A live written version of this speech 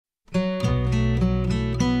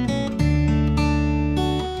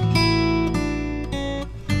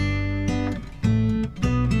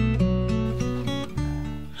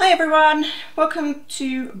Hi everyone, welcome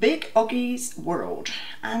to Big Oggie's World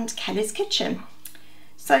and Kelly's Kitchen.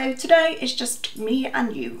 So today is just me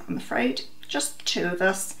and you, I'm afraid, just the two of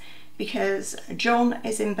us, because John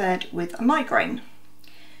is in bed with a migraine.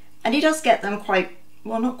 And he does get them quite,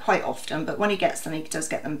 well, not quite often, but when he gets them he does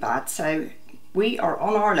get them bad, so we are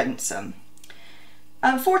on our lonesome.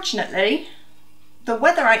 Unfortunately, the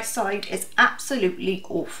weather outside is absolutely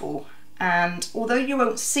awful, and although you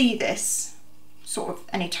won't see this sort of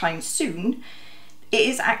anytime soon, it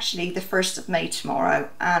is actually the 1st of May tomorrow,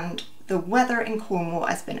 and the weather in Cornwall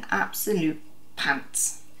has been absolute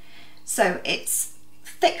pants. So it's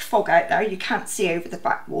thick fog out there, you can't see over the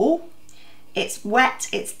back wall. It's wet,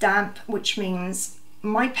 it's damp, which means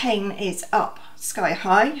my pain is up sky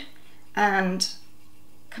high, and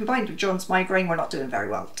combined with John's migraine, we're not doing very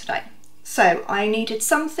well today. So I needed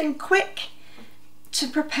something quick to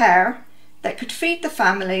prepare that could feed the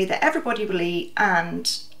family, that everybody will eat,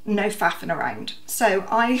 and no faffing around. So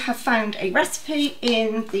I have found a recipe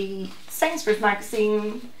in the Sainsbury's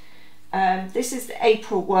magazine. This is the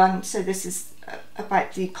April one, so this is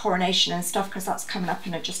about the coronation and stuff, because that's coming up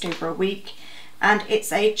in just over a week. And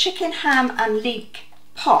it's a chicken, ham and leek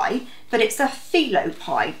pie, but it's a phyllo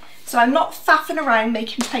pie. So I'm not faffing around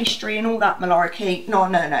making pastry and all that malarkey. No,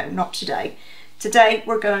 not today. Today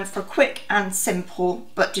we're going for quick and simple,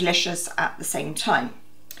 but delicious at the same time.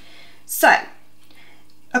 So,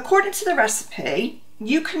 according to the recipe,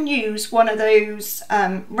 you can use one of those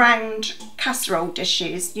round casserole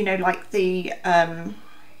dishes, you know, like the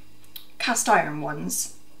cast iron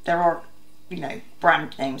ones. There are, you know,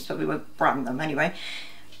 brand names, but we won't brand them anyway.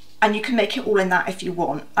 And you can make it all in that if you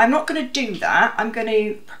want. I'm not going to do that. I'm going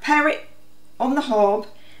to prepare it on the hob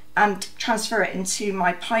and transfer it into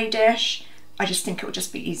my pie dish. I just think it will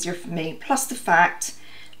just be easier for me. Plus the fact,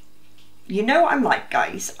 you know what I'm like,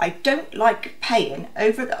 guys. I don't like paying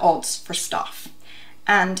over the odds for stuff.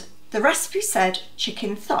 And the recipe said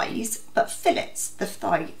chicken thighs, but fillets, the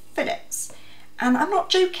thigh fillets. And I'm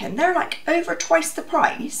not joking, they're like over twice the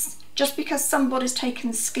price just because somebody's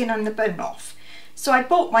taken the skin and the bone off. So I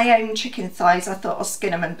bought my own chicken thighs. I thought I'll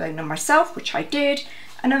skin them and bone them myself, which I did.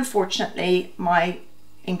 And unfortunately, my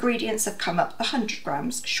ingredients have come up 100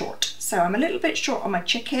 grams short. So I'm a little bit short on my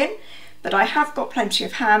chicken, but I have got plenty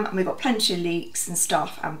of ham and we've got plenty of leeks and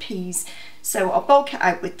stuff and peas. So I'll bulk it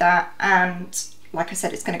out with that. And like I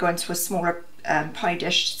said, it's going to go into a smaller pie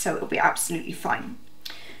dish, so it'll be absolutely fine.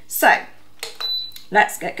 So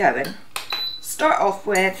let's get going. Start off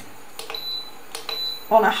with,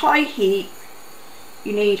 on a high heat,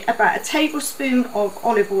 you need about a tablespoon of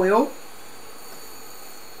olive oil.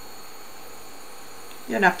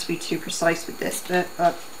 You don't have to be too precise with this bit,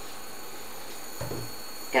 but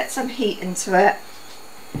get some heat into it.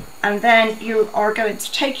 And then you are going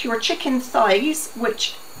to take your chicken thighs,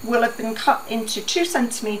 which will have been cut into 2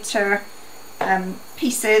 centimetre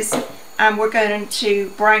pieces, and we're going to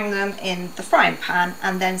brown them in the frying pan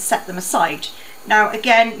and then set them aside. Now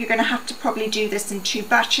again, you're going to have to probably do this in 2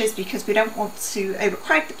 batches because we don't want to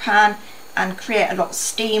overcrowd the pan and create a lot of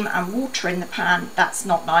steam and water in the pan. That's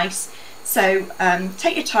not nice. So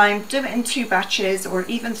take your time, do it in 2 batches or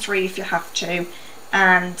even 3 if you have to,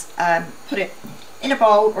 and put it in a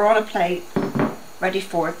bowl or on a plate ready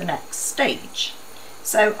for the next stage.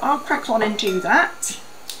 So I'll crack on and do that,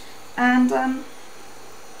 and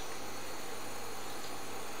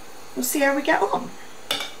we'll see how we get on.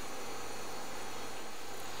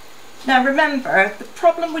 Now remember, the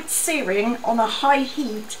problem with searing on a high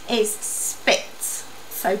heat is spits,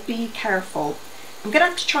 so be careful. I'm going to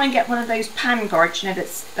have to try and get one of those pan guards, you know,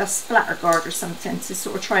 that's a splatter guard or something, to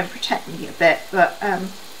sort of try and protect me a bit, but I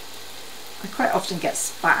quite often get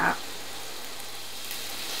spat.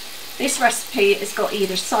 This recipe has got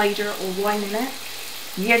either cider or wine in it.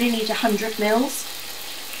 You only need 100 mils.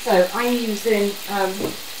 So I'm using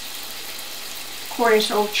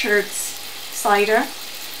Cornish Orchard's cider.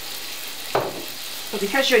 But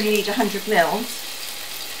because you only need 100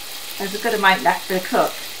 mils, there's a good amount left for the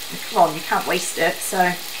cook. And come on, you can't waste it,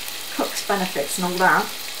 so cook's benefits and all that.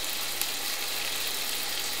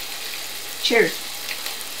 Cheers.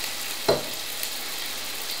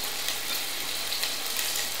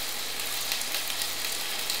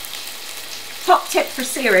 Top tip for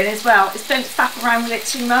searing as well is don't faff around with it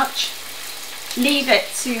too much. Leave it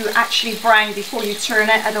to actually brown before you turn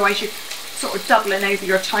it, otherwise you're sort of doubling over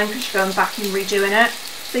your time because you're going back and redoing it.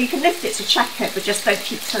 So you can lift it to check it, but just don't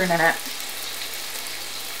keep turning it.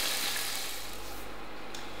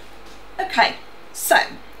 Okay, so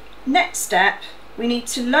next step, we need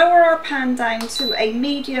to lower our pan down to a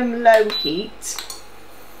medium-low heat.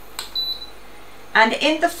 And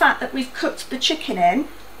in the fat that we've cooked the chicken in,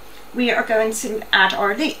 we are going to add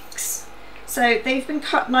our leeks. So they've been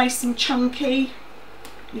cut nice and chunky.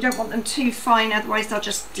 You don't want them too fine, otherwise they'll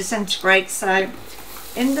just disintegrate. So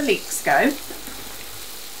in the leeks go.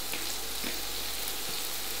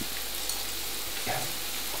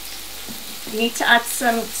 You need to add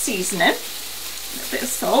some seasoning, a little bit of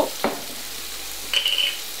salt,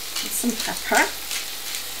 and some pepper.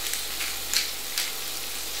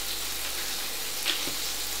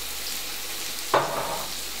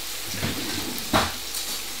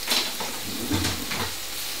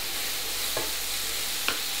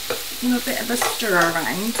 And a bit of a stir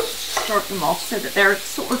around to start them off so that they're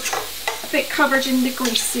sort of a bit covered in the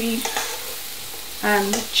greasy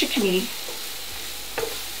chickeny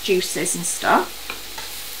juices and stuff.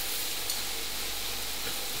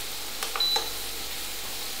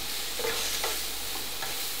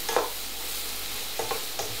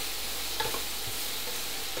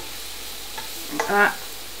 Like that.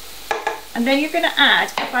 And then you're going to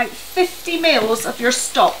add about 50 mils of your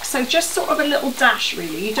stock, so just sort of a little dash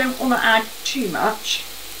really. You don't want to add too much,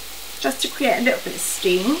 just to create a little bit of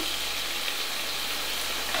steam.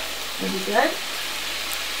 There we go.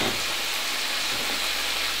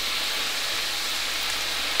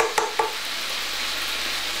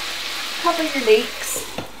 Cover your leeks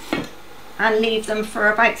and leave them for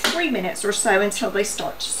about 3 minutes or so until they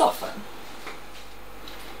start to soften.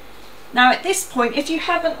 Now at this point, if you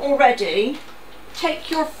haven't already,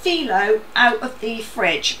 take your phyllo out of the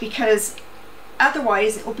fridge, because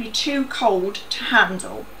otherwise it will be too cold to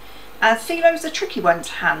handle. Phyllo is a tricky one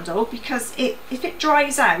to handle because if it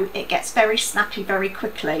dries out, it gets very snappy very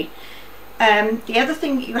quickly. The other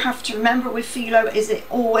thing that you have to remember with phyllo is it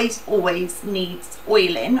always needs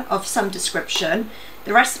oiling of some description.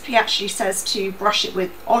 The recipe actually says to brush it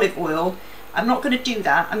with olive oil. I'm not going to do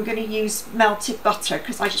that. I'm going to use melted butter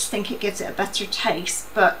because I just think it gives it a better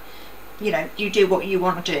taste, but you know, you do what you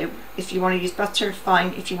want to do. If you want to use butter,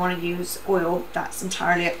 fine. If you want to use oil, that's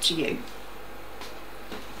entirely up to you.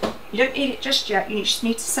 You don't need it just yet. You just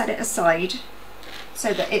need to set it aside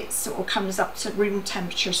so that it sort of comes up to room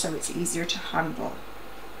temperature, so it's easier to handle.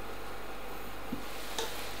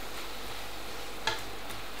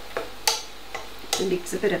 The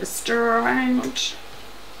leeks a bit of a stir around.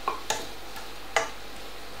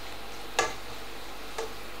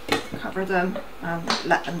 Cover them and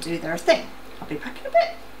let them do their thing. I'll be back in a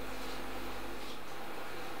bit.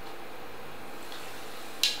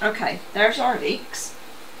 Okay, there's our leeks.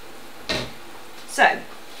 So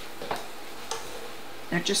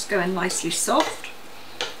they're just going nicely soft.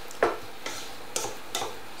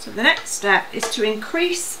 So the next step is to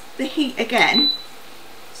increase the heat again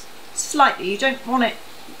slightly. You don't want it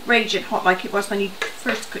raging hot like it was when you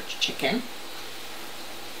first cooked your chicken.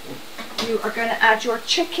 You are going to add your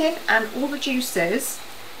chicken and all the juices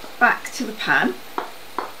back to the pan,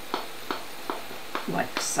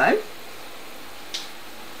 like so.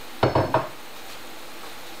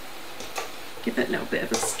 Give it a little bit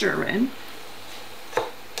of a stir in.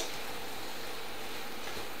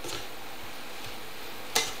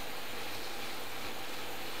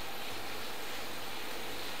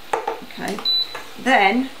 Okay,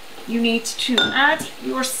 then you need to add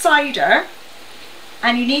your cider.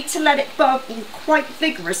 And you need to let it bubble quite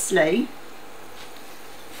vigorously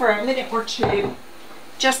for a minute or two,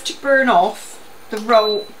 just to burn off the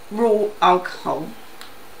raw alcohol.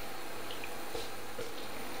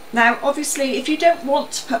 Now obviously if you don't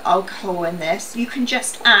want to put alcohol in this, you can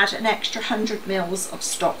just add an extra 100 mils of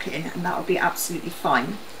stock in and that will be absolutely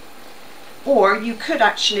fine. Or you could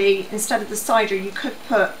actually, instead of the cider, you could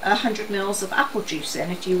put 100 mils of apple juice in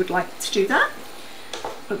if you would like to do that.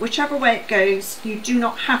 But whichever way it goes, you do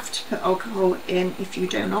not have to put alcohol in if you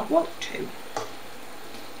do not want to.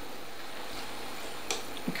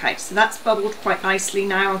 Okay, so that's bubbled quite nicely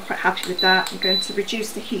now. I'm quite happy with that. I'm going to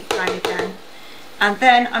reduce the heat down again. And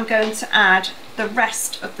then I'm going to add the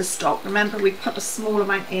rest of the stock. Remember, we put a small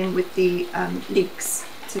amount in with the leeks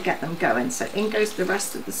to get them going. So in goes the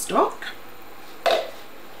rest of the stock.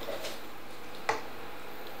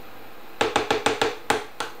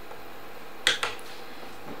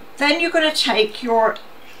 Then you're going to take your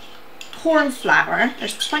corn flour.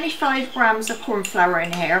 There's 25 grams of corn flour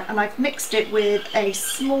in here, and I've mixed it with a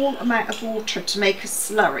small amount of water to make a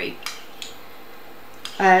slurry.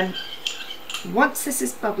 Once this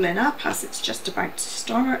is bubbling up, as it's just about to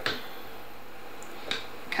start.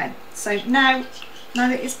 Okay, so now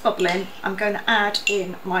that it's bubbling, I'm going to add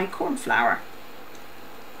in my corn flour.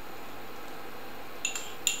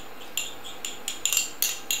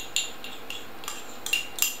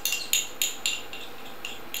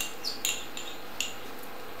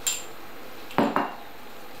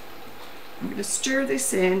 to stir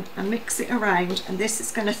this in and mix it around, and this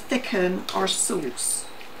is going to thicken our sauce.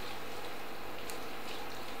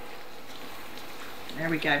 There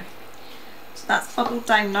we go. So that's bubbled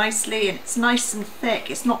down nicely and it's nice and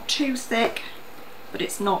thick. It's not too thick, but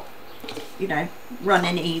it's not, you know,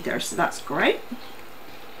 running either, so that's great.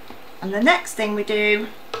 And the next thing we do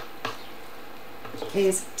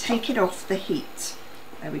is take it off the heat.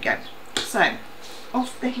 There we go. So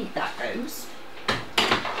off the heat that goes.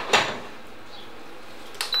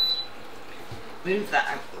 Move that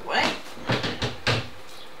out of the way.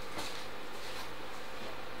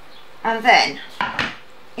 And then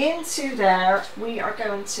into there we are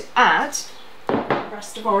going to add the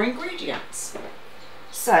rest of our ingredients.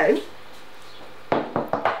 So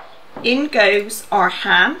in goes our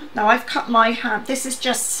ham. Now I've cut my ham, this is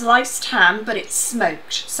just sliced ham, but it's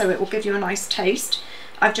smoked, so it will give you a nice taste.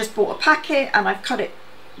 I've just bought a packet and I've cut it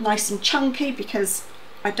nice and chunky because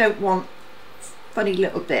I don't want funny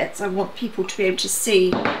little bits. I want people to be able to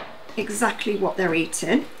see exactly what they're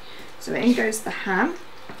eating. So in goes the ham.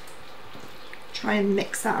 Try and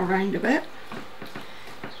mix that around a bit.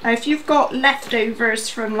 Now if you've got leftovers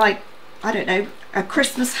from, like, I don't know, a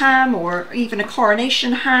Christmas ham or even a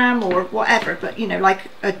coronation ham or whatever, but you know, like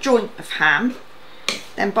a joint of ham,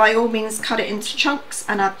 then by all means cut it into chunks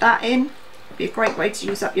and add that in. It'd be a great way to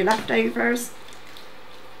use up your leftovers.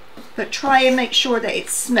 But try and make sure that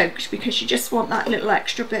it's smoked because you just want that little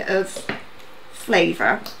extra bit of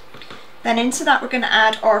flavour. Then into that we're going to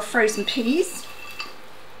add our frozen peas.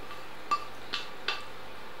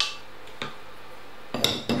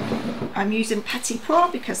 I'm using petit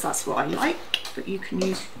pois because that's what I like, but you can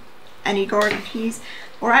use any garden peas,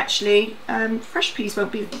 or actually fresh peas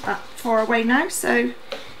won't be that far away now, so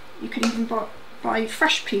you can even buy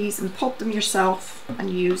fresh peas and pod them yourself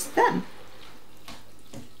and use them.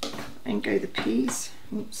 In go the peas.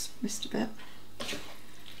 Oops, missed a bit.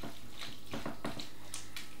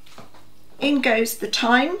 In goes the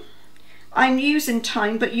thyme. I'm using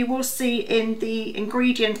thyme, but you will see in the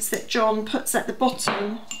ingredients that John puts at the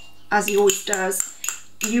bottom, as he always does,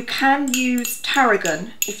 you can use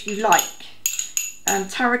tarragon if you like.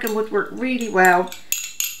 Tarragon would work really well.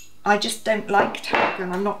 I just don't like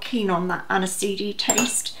tarragon. I'm not keen on that aniseedy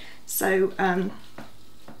taste. So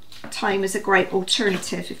thyme is a great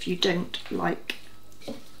alternative if you don't like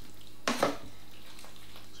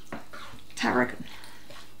tarragon.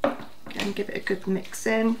 Again, give it a good mix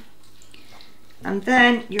in. And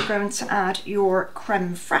then you're going to add your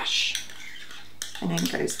creme fraiche. And in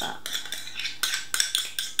goes that.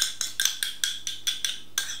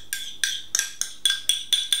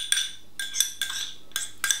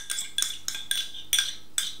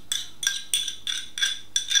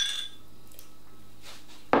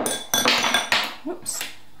 Whoops.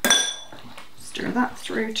 Stir that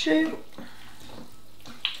through too.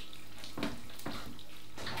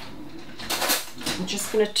 I'm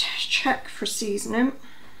just going to check for seasoning.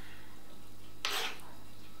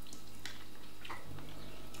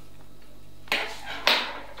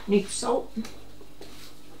 Need salt.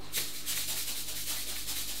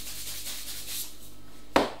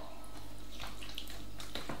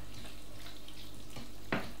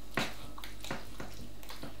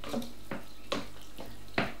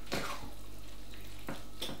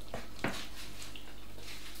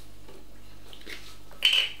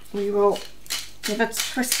 We will give it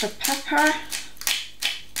a twist of pepper.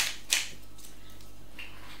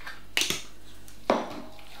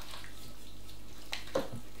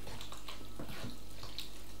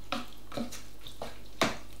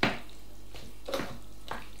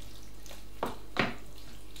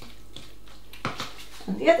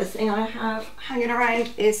 And the other thing I have hanging around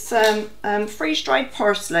is some freeze-dried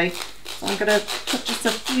parsley. So I'm going to put just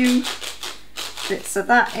a few bits of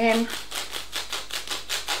that in,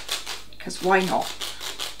 because why not?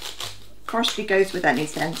 Parsley goes with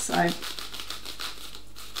anything, so.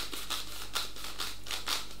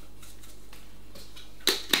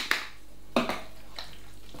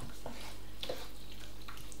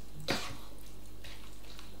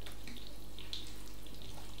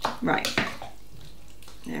 Right,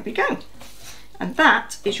 there we go. And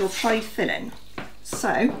that is your pie filling.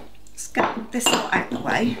 So let's get this all out of the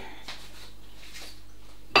way.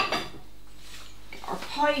 Our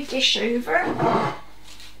pie dish over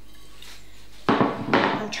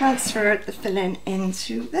and transfer the filling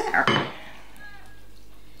into there.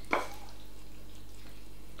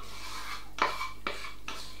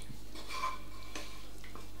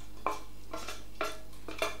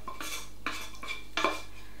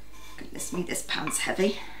 Goodness me, this pan's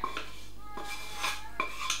heavy.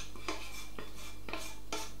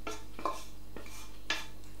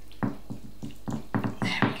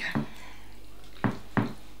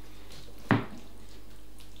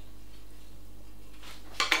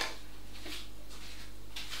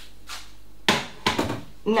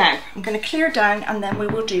 Now I'm going to clear down and then we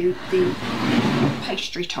will do the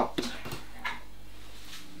pastry top.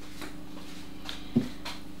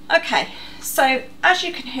 Okay, so as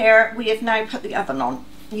you can hear, we have now put the oven on.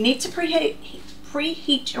 You need to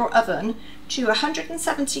preheat your oven to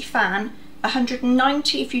 170 fan,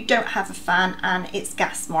 190 if you don't have a fan, and it's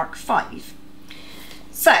gas mark 5.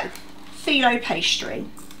 So, Filo pastry.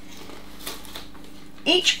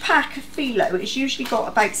 Each pack of Filo has usually got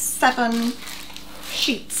about 7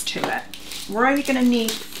 sheets to it. We're only going to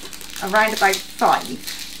need around about 5.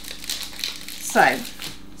 So,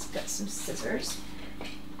 let's get some scissors.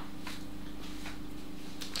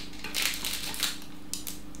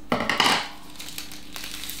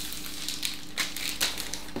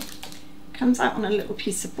 Comes out on a little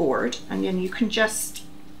piece of board, and then you can just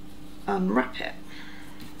unwrap it,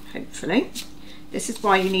 hopefully. This is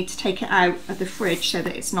why you need to take it out of the fridge so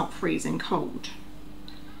that it's not freezing cold.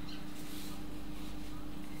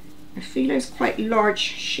 I feel those quite large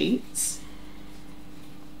sheets.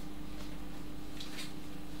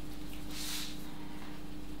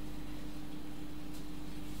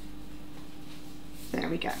 There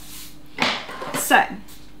we go. So,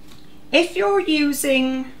 if you're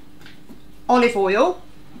using olive oil,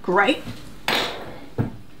 great.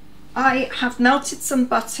 I have melted some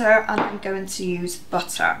butter and I'm going to use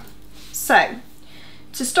butter. So,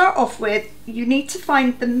 to start off with, you need to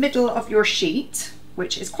find the middle of your sheet,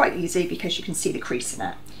 which is quite easy because you can see the crease in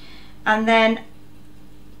it. And then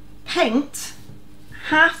paint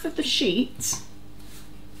half of the sheet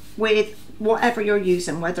with whatever you're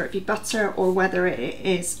using, whether it be butter or whether it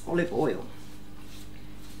is olive oil.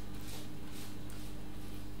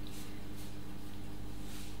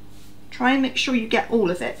 Try and make sure you get all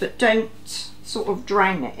of it, but don't sort of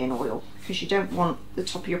drown it in oil because you don't want the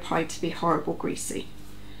top of your pie to be horrible greasy.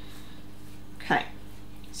 Okay,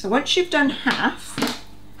 so once you've done half,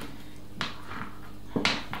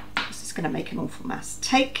 this is going to make an awful mess.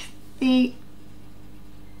 Take the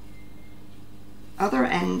other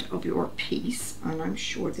end of your piece, and I'm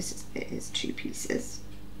sure it is 2 pieces.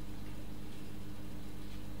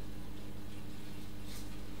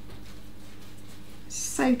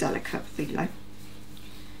 So delicate, Filo.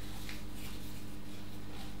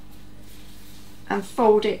 And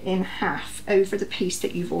fold it in half over the piece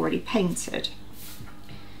that you've already painted.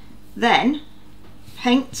 Then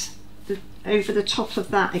paint over the top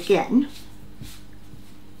of that again.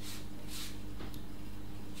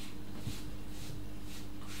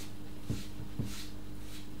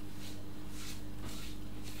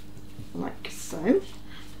 Like so.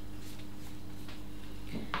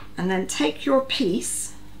 And then take your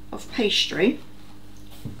piece of pastry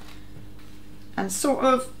and sort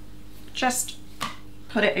of just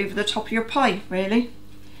put it over the top of your pie, really.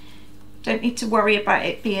 Don't need to worry about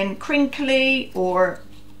it being crinkly or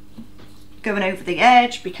going over the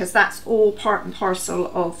edge, because that's all part and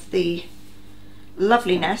parcel of the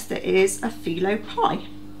loveliness that is a Filo pie.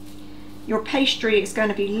 Your pastry is going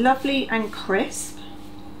to be lovely and crisp.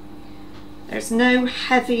 There's no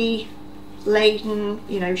heavy laden,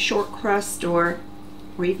 you know, short crust or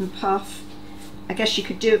even puff. I guess you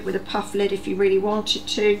could do it with a puff lid if you really wanted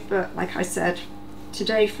to, but like I said,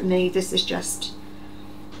 today for me this is just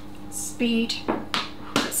speed,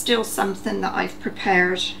 but still something that I've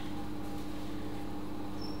prepared.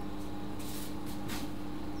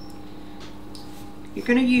 You're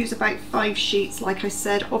going to use about 5 sheets, like I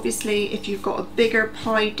said. Obviously if you've got a bigger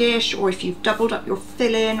pie dish or if you've doubled up your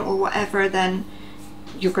filling or whatever, then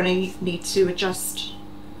you're going to need to adjust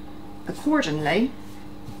accordingly,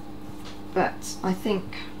 but I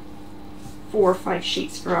think 4 or 5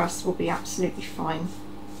 sheets for us will be absolutely fine.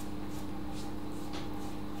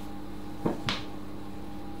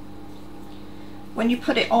 When you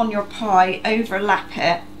put it on your pie, overlap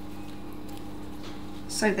it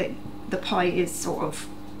so that the pie is sort of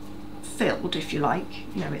filled, if you like.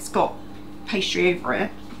 You know, it's got pastry over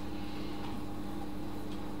it.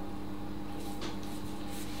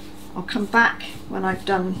 I'll come back when I've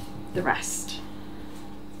done the rest.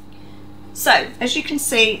 So, as you can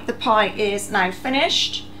see, the pie is now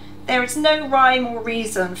finished. There is no rhyme or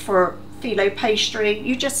reason for Filo pastry.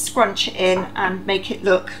 You just scrunch it in and make it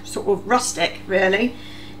look sort of rustic, really.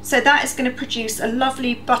 So that is going to produce a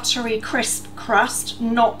lovely buttery crisp crust.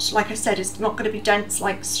 Not, like I said, it's not going to be dense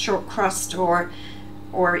like short crust or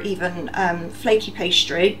even flaky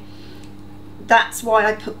pastry. That's why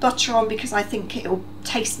I put butter on, because I think it'll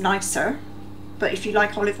taste nicer. But if you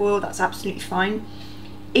like olive oil, that's absolutely fine.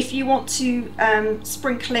 If you want to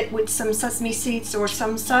sprinkle it with some sesame seeds or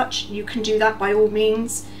some such, you can do that by all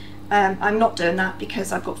means. I'm not doing that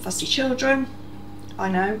because I've got fussy children, I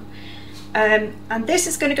know. And this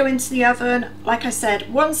is going to go into the oven, like I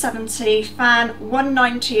said, 170, fan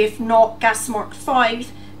 190 if not, gas mark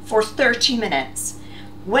 5 for 30 minutes.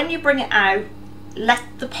 When you bring it out, let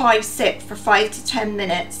the pie sit for 5 to 10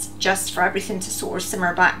 minutes just for everything to sort of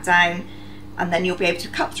simmer back down, and then you'll be able to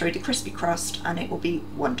cut through the crispy crust and it will be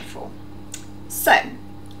wonderful. So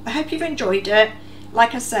I hope you've enjoyed it.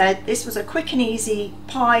 Like I said, this was a quick and easy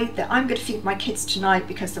pie that I'm going to feed my kids tonight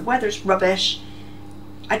because the weather's rubbish.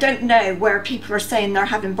 I don't know where people are saying they're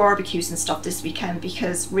having barbecues and stuff this weekend,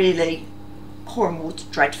 because really Cornwall's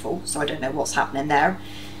dreadful, so I don't know what's happening there.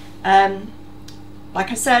 Like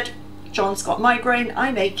I said, John's got migraine,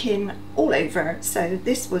 I'm aching all over, so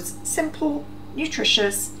this was simple,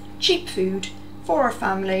 nutritious, cheap food for our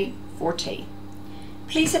family for tea.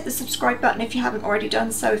 Please hit the subscribe button if you haven't already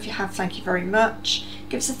done so. If you have, thank you very much.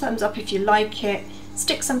 Give us a thumbs up if you like it.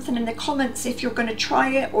 Stick something in the comments if you're going to try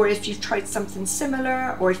it, or if you've tried something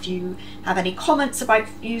similar, or if you have any comments about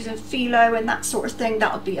using Filo and that sort of thing.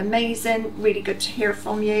 That would be amazing. Really good to hear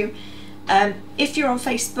from you. If you're on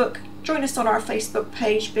Facebook, join us on our Facebook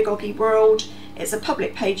page, Big Oggie World. It's a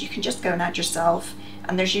public page, you can just go and add yourself,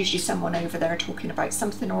 and there's usually someone over there talking about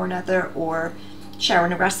something or another, or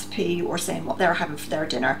sharing a recipe, or saying what they're having for their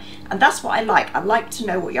dinner. And that's what I like. I like to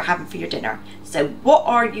know what you're having for your dinner. So what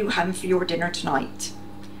are you having for your dinner tonight?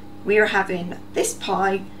 We are having this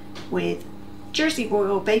pie with Jersey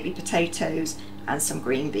Royal baby potatoes and some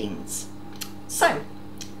green beans. So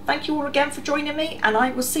thank you all again for joining me, and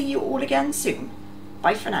I will see you all again soon.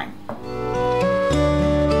 Bye for now.